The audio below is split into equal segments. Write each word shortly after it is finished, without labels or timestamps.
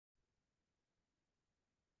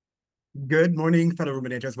Good morning, fellow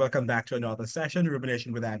ruminators. Welcome back to another session,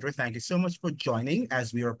 Rumination with Andrew. Thank you so much for joining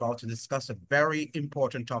as we are about to discuss a very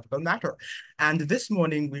important topical matter. And this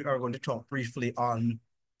morning, we are going to talk briefly on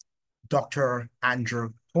Dr.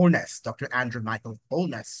 Andrew Holness, Dr. Andrew Michael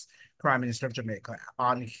Holness, Prime Minister of Jamaica,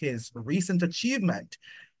 on his recent achievement,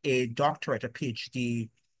 a doctorate, a PhD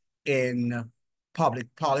in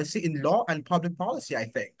public policy, in law and public policy, I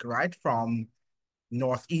think, right? From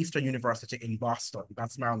Northeastern University in Boston.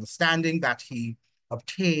 That's my understanding that he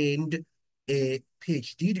obtained a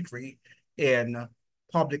PhD degree in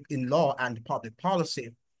law and public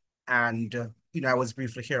policy. And I was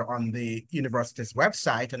briefly here on the university's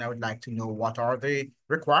website, and I would like to know what are the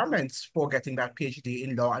requirements for getting that PhD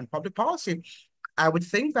in law and public policy. I would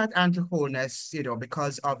think that Andrew Holness,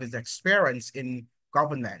 because of his experience in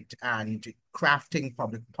government and crafting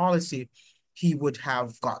public policy, he would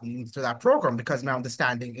have gotten to that program, because my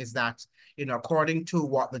understanding is that, according to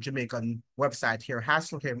what the Jamaican website here has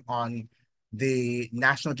for him on the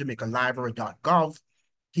National Jamaica Library.gov,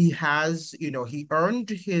 he earned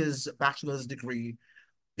his bachelor's degree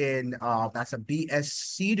in, that's a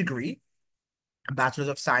BSc degree, a Bachelor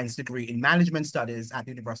of Science degree in Management Studies at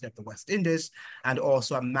the University of the West Indies, and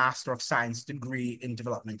also a Master of Science degree in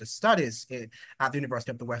Developmental Studies at the University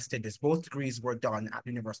of the West Indies. Both degrees were done at the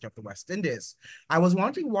University of the West Indies. I was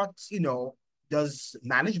wondering what, does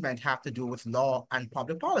management have to do with law and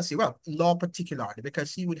public policy? Well, law particularly,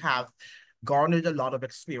 because he would have garnered a lot of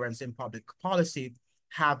experience in public policy,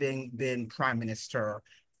 having been Prime Minister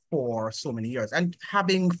for so many years and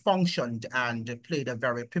having functioned and played a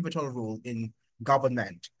very pivotal role in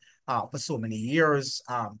government for so many years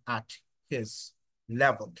at his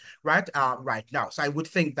level, right? Right now. So I would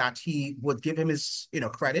think that he would give him his,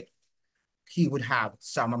 credit. He would have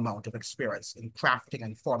some amount of experience in crafting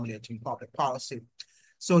and formulating public policy.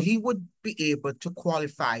 So he would be able to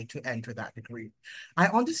qualify to enter that degree. I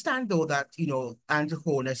understand, though, that, Andrew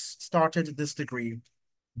Holness started this degree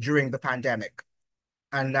during the pandemic.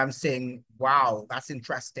 And I'm saying, wow, that's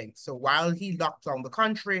interesting. So while he locked down the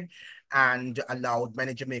country and allowed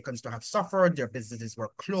many Jamaicans to have suffered, their businesses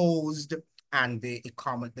were closed, and the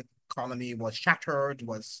economy was shattered,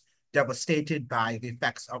 was devastated by the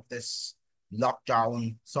effects of this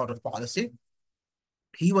lockdown sort of policy,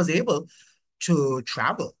 he was able to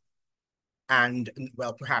travel. And,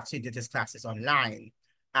 well, perhaps he did his classes online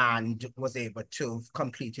and was able to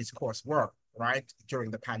complete his coursework, right,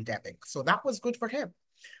 during the pandemic. So that was good for him.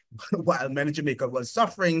 While many Jamaica was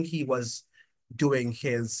suffering, he was doing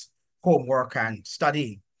his homework and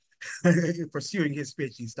studying, pursuing his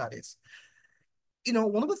PhD studies.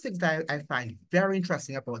 One of the things that I find very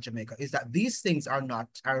interesting about Jamaica is that these things are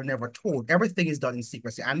never told. Everything is done in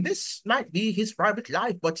secrecy. And this might be his private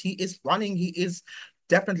life, but he is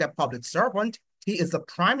definitely a public servant. He is the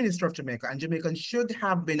Prime Minister of Jamaica, and Jamaicans should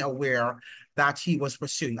have been aware that he was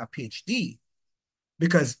pursuing a PhD,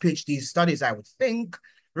 because PhD studies, I would think,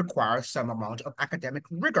 require some amount of academic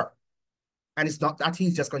rigor. And it's not that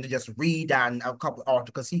he's just going to just read and a couple of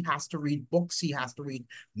articles. He has to read books. He has to read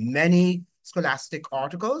many scholastic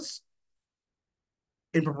articles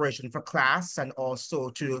in preparation for class, and also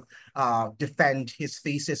to defend his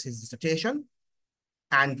thesis, his dissertation.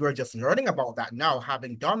 And we're just learning about that now.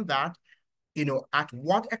 Having done that, at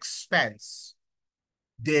what expense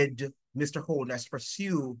did Mr. Holness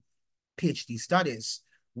pursue PhD studies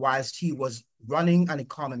whilst he was running an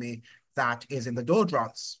economy that is in the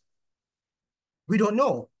doldrums? We don't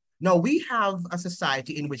know. Now, we have a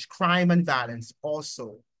society in which crime and violence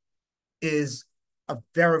also is a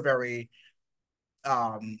very, very,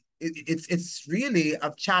 it's really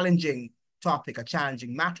a challenging topic, a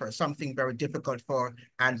challenging matter, something very difficult for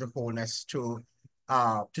Andrew Holness to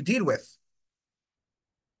deal with,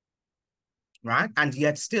 right? And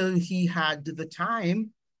yet still he had the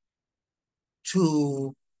time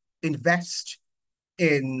to invest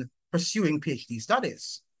in pursuing PhD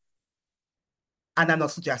studies. And I'm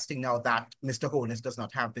not suggesting now that Mr. Holness does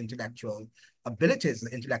not have the intellectual abilities,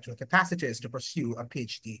 the intellectual capacities to pursue a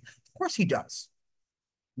PhD. Of course he does.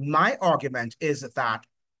 My argument is that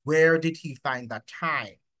where did he find that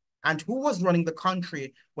time? And who was running the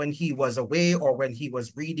country when he was away, or when he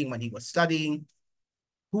was reading, when he was studying?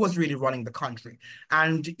 Who was really running the country?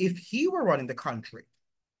 And if he were running the country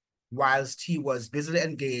whilst he was busily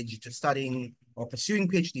engaged studying or pursuing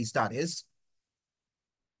PhD studies,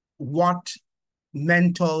 what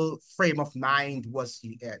mental frame of mind was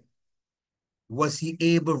he in? Was he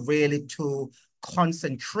able really to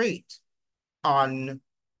concentrate on,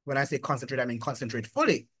 when I say concentrate, I mean concentrate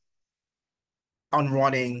fully on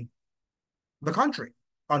running the country,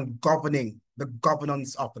 on governing the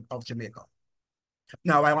governance of Jamaica?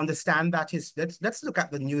 Now, I understand that let's look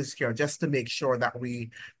at the news here just to make sure that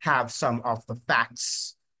we have some of the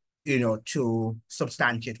facts, to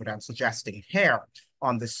substantiate what I'm suggesting here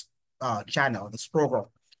on this channel, this program.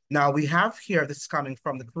 Now, we have here, this is coming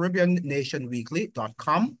from the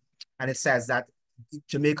CaribbeanNationWeekly.com, and it says that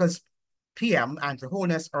Jamaica's PM, Andrew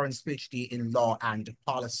Holness, earns PhD in law and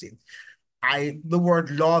policy. The word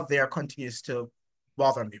law there continues to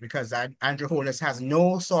bother me because Andrew Holness has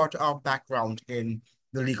no sort of background in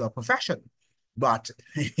the legal profession. But,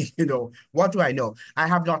 what do I know? I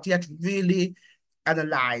have not yet really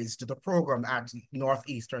analyzed the program at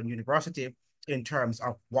Northeastern University in terms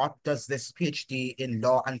of what does this PhD in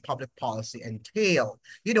law and public policy entail.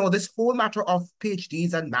 This whole matter of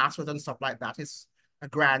PhDs and masters and stuff like that is a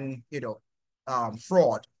grand,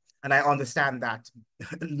 fraud. And I understand that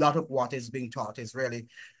a lot of what is being taught is really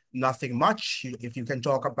nothing much. If you can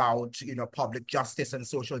talk about, public justice and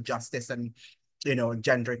social justice and,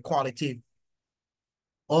 gender equality,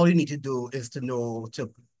 all you need to do is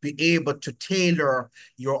to be able to tailor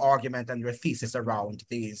your argument and your thesis around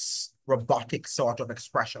these robotic sort of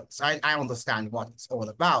expressions. I understand what it's all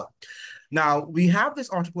about. Now, we have this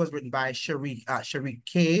article was written by Cherie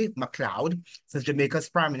K. McLeod. Says Jamaica's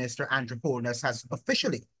Prime Minister Andrew Holness has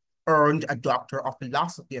officially earned a Doctor of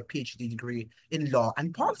Philosophy, a PhD degree in law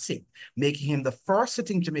and policy, making him the first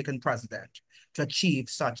sitting Jamaican president to achieve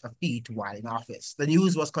such a feat while in office. The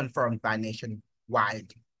news was confirmed by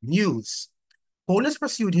Nationwide News. Holness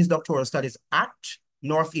pursued his doctoral studies at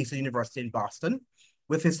Northeastern University in Boston,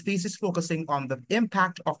 with his thesis focusing on the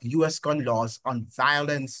impact of U.S. gun laws on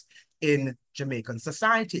violence in Jamaican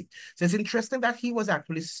society. So it's interesting that he was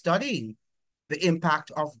actually studying the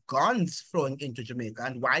impact of guns flowing into Jamaica,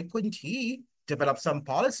 and why couldn't he develop some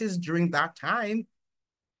policies during that time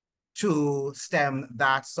to stem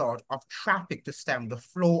that sort of traffic, to stem the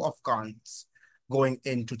flow of guns going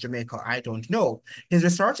into Jamaica? I don't know. His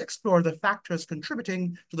research explored the factors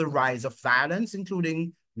contributing to the rise of violence,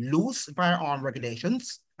 including loose firearm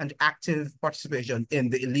regulations and active participation in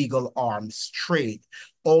the illegal arms trade,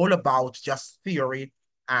 all about just theory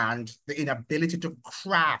and the inability to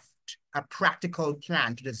craft a practical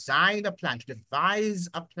plan, to design a plan, to devise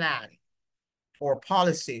a plan or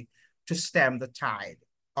policy to stem the tide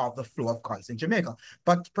of the flow of guns in Jamaica.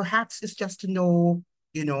 But perhaps it's just to know,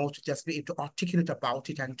 to just be able to articulate about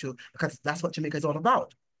it and because that's what Jamaica is all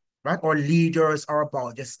about, right? Our leaders are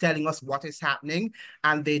about just telling us what is happening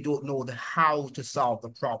and they don't know the how to solve the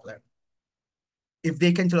problem. If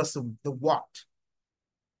they can tell us the what,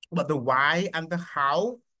 but the why and the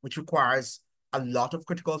how, which requires a lot of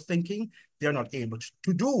critical thinking, they're not able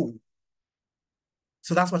to do.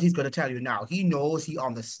 So that's what he's going to tell you now. He knows, he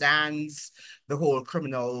understands the whole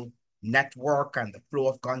criminal network and the flow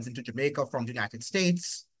of guns into Jamaica from the United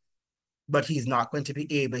States, but he's not going to be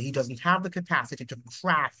able, he doesn't have the capacity to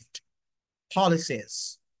craft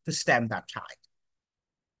policies to stem that tide.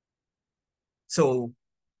 So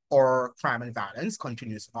our crime and violence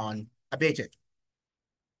continues unabated.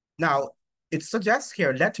 Now, it suggests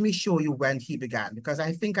here, let me show you when he began, because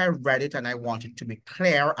I think I read it and I wanted to be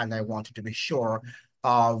clear and I wanted to be sure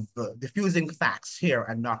of diffusing facts here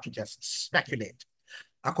and not to just speculate.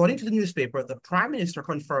 According to the newspaper, the Prime Minister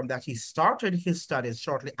confirmed that he started his studies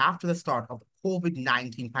shortly after the start of the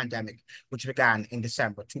COVID-19 pandemic, which began in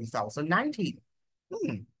December 2019.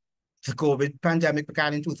 The COVID pandemic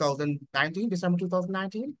began in 2019, December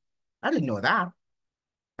 2019? I didn't know that.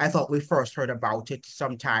 I thought we first heard about it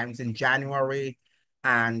sometimes in January,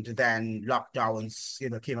 and then lockdowns,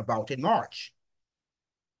 came about in March.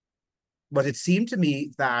 But it seemed to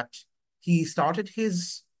me that he started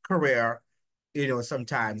his career,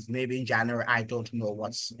 sometimes maybe in January. I don't know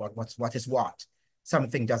what is what.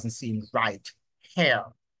 Something doesn't seem right here,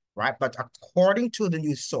 right? But according to the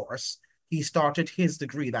news source, he started his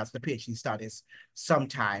degree, that's the PhD studies,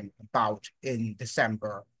 sometime about in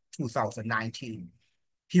December 2019.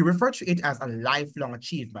 He referred to it as a lifelong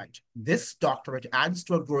achievement. This doctorate adds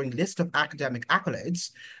to a growing list of academic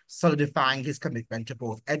accolades, solidifying his commitment to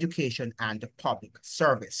both education and public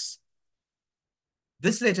service.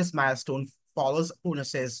 This latest milestone follows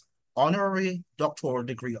Holness's honorary doctoral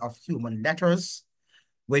degree of human letters,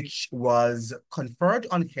 which was conferred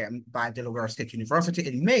on him by Delaware State University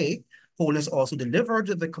in May. Holness also delivered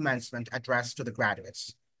the commencement address to the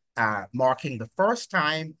graduates, marking the first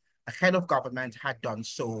time a head of government had done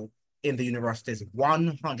so in the university's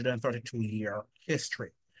 132-year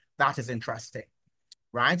history. That is interesting,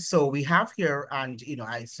 right? So we have here, and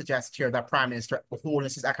I suggest here that Prime Minister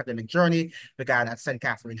Holness's academic journey began at St.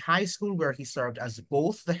 Catherine High School, where he served as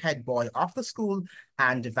both the head boy of the school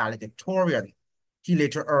and the valedictorian. He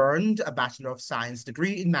later earned a Bachelor of Science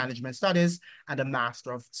degree in Management Studies and a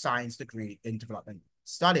Master of Science degree in Development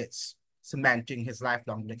Studies, cementing his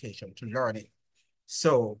lifelong dedication to learning.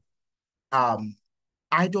 So, um,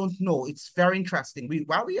 I don't know. It's very interesting.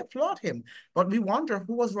 While we applaud him, but we wonder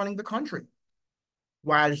who was running the country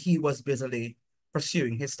while he was busily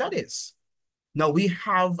pursuing his studies. Now, we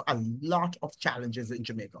have a lot of challenges in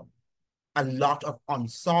Jamaica, a lot of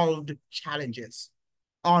unsolved challenges,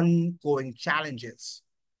 ongoing challenges,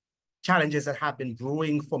 challenges that have been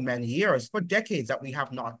brewing for many years, for decades, that we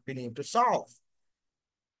have not been able to solve.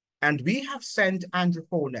 And we have sent Andrew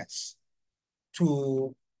Holness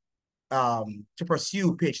to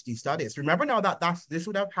pursue PhD studies. Remember now that this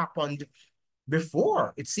would have happened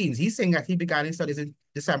before, it seems. He's saying that he began his studies in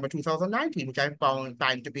December 2019, which I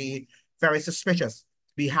find to be very suspicious,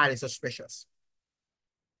 to be highly suspicious.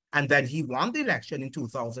 And then he won the election in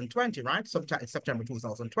 2020, right? Sometime September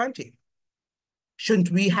 2020.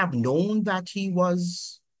 Shouldn't we have known that he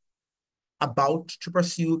was about to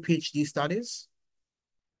pursue PhD studies?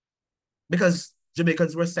 Because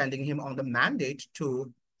Jamaicans were sending him on the mandate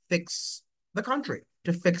to fix the country,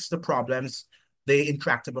 to fix the problems, the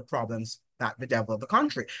intractable problems that bedevil the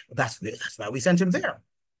country. That's why we sent him there.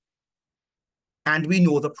 And we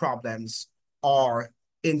know the problems are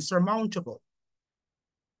insurmountable,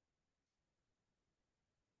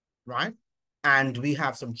 right? And we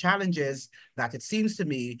have some challenges that it seems to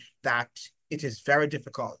me that it is very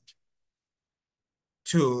difficult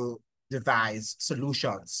to devise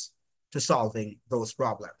solutions to solving those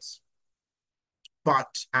problems.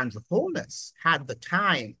 But Andrew Holness had the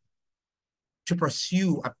time to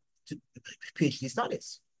pursue PhD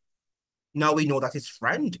studies. Now we know that his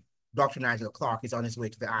friend, Dr. Nigel Clark, is on his way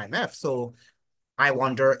to the IMF. So I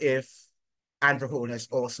wonder if Andrew Holness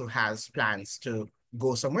also has plans to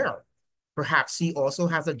go somewhere. Perhaps he also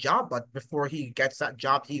has a job, but before he gets that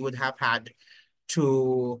job, he would have had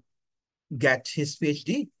to get his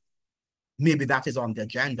PhD. Maybe that is on the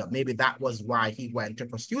agenda. Maybe that was why he went to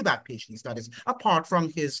pursue that PhD studies, apart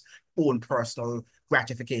from his own personal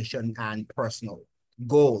gratification and personal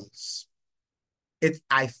goals.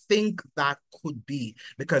 I think that could be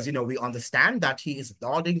because, we understand that he is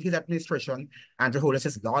lauding his administration, and Holness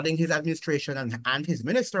is lauding his administration and his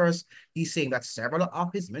ministers. He's saying that several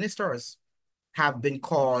of his ministers have been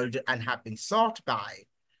called and have been sought by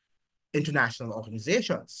international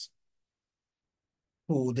organizations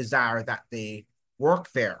who desire that they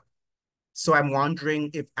work there. So I'm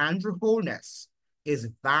wondering if Andrew Holness is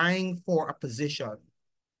vying for a position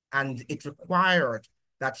and it required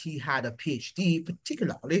that he had a PhD,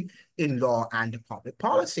 particularly in law and public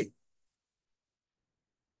policy.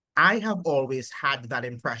 I have always had that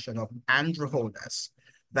impression of Andrew Holness,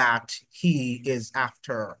 that he is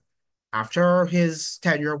after his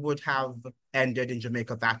tenure would have ended in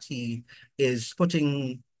Jamaica, that he is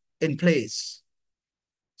putting in place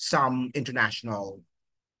some international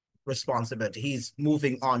responsibility. He's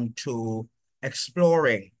moving on to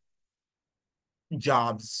exploring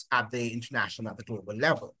jobs at the international, at the global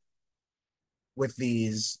level with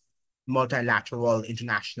these multilateral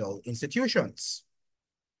international institutions.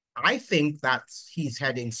 I think that he's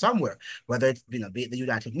heading somewhere, whether it's be it the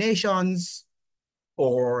United Nations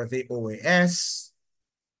or the OAS.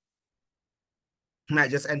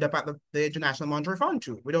 Might just end up at the International Monetary Fund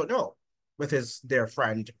too. We don't know, with his dear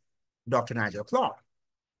friend, Dr. Nigel Clark.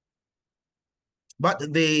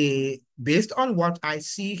 But based on what I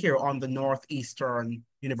see here on the Northeastern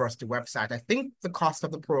University website, I think the cost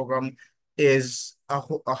of the program is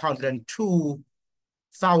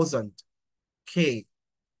 102,000 K,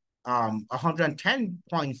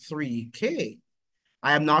 110.3 K.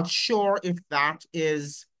 I am not sure if that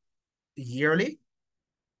is yearly,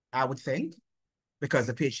 I would think, because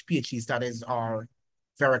the PhD studies are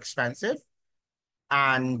very expensive.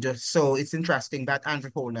 And so it's interesting that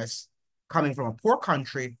Andrew Holness, coming from a poor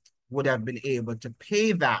country, would have been able to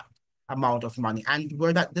pay that amount of money. And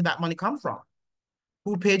where did that money come from?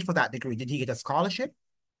 Who paid for that degree? Did he get a scholarship?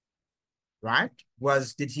 Right?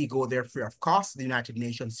 Did he go there free of cost? The United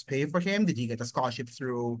Nations pay for him? Did he get a scholarship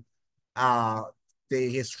through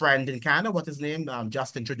his friend in Canada? What's his name?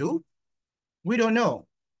 Justin Trudeau? We don't know.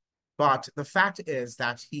 But the fact is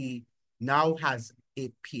that he now has a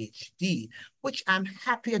PhD, which I'm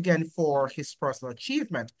happy again for his personal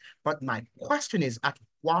achievement. But my question is, at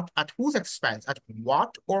whose expense, at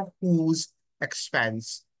what or whose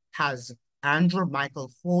expense has Andrew Michael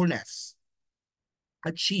Holness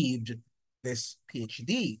achieved this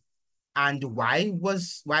PhD? And why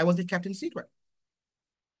was it kept in secret?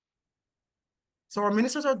 So our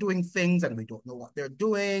ministers are doing things and we don't know what they're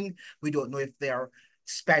doing. We don't know if they're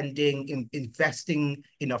investing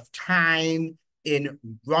enough time in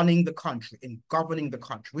running the country, in governing the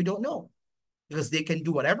country. We don't know, because they can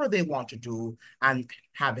do whatever they want to do. And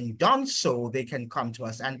having done so, they can come to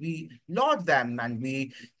us and we laud them and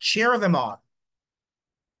we cheer them on,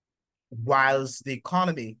 whilst the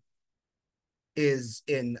economy is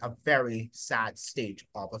in a very sad state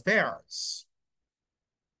of affairs,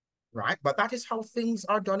 right? But that is how things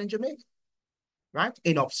are done in Jamaica, right?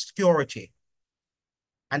 In obscurity.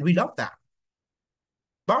 And we love that.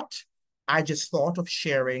 But I just thought of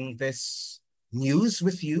sharing this news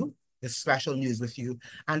with you, this special news with you,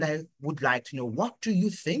 and I would like to know, what do you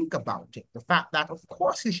think about it? The fact that, of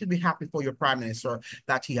course, you should be happy for your prime minister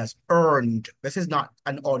that he has earned. This is not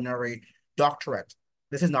an honorary doctorate.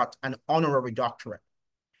 This is not an honorary doctorate.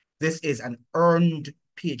 This is an earned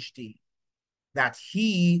PhD that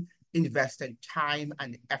he invested time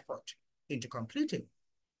and effort into completing.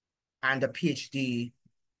 And a PhD,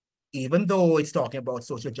 even though it's talking about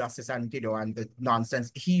social justice and, and the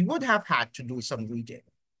nonsense, he would have had to do some reading.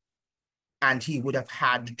 And he would have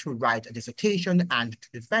had to write a dissertation and to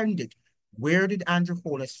defend it. Where did Andrew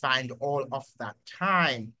Holness find all of that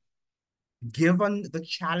time, given the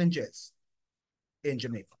challenges in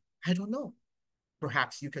Jamaica? I don't know.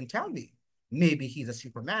 Perhaps you can tell me. Maybe he's a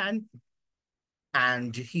Superman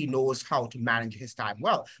and he knows how to manage his time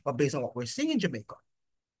well. But based on what we're seeing in Jamaica,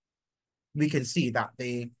 we can see that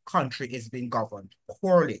the country is being governed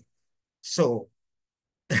poorly. So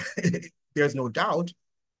there's no doubt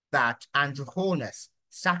that Andrew Holness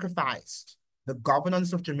sacrificed the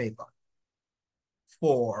governance of Jamaica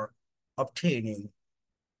for obtaining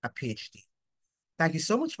a PhD. Thank you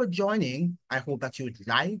so much for joining. I hope that you would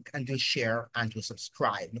like and you share and you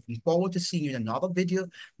subscribe. Looking forward to seeing you in another video.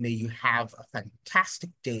 May you have a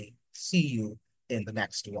fantastic day. See you in the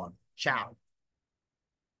next one. Ciao.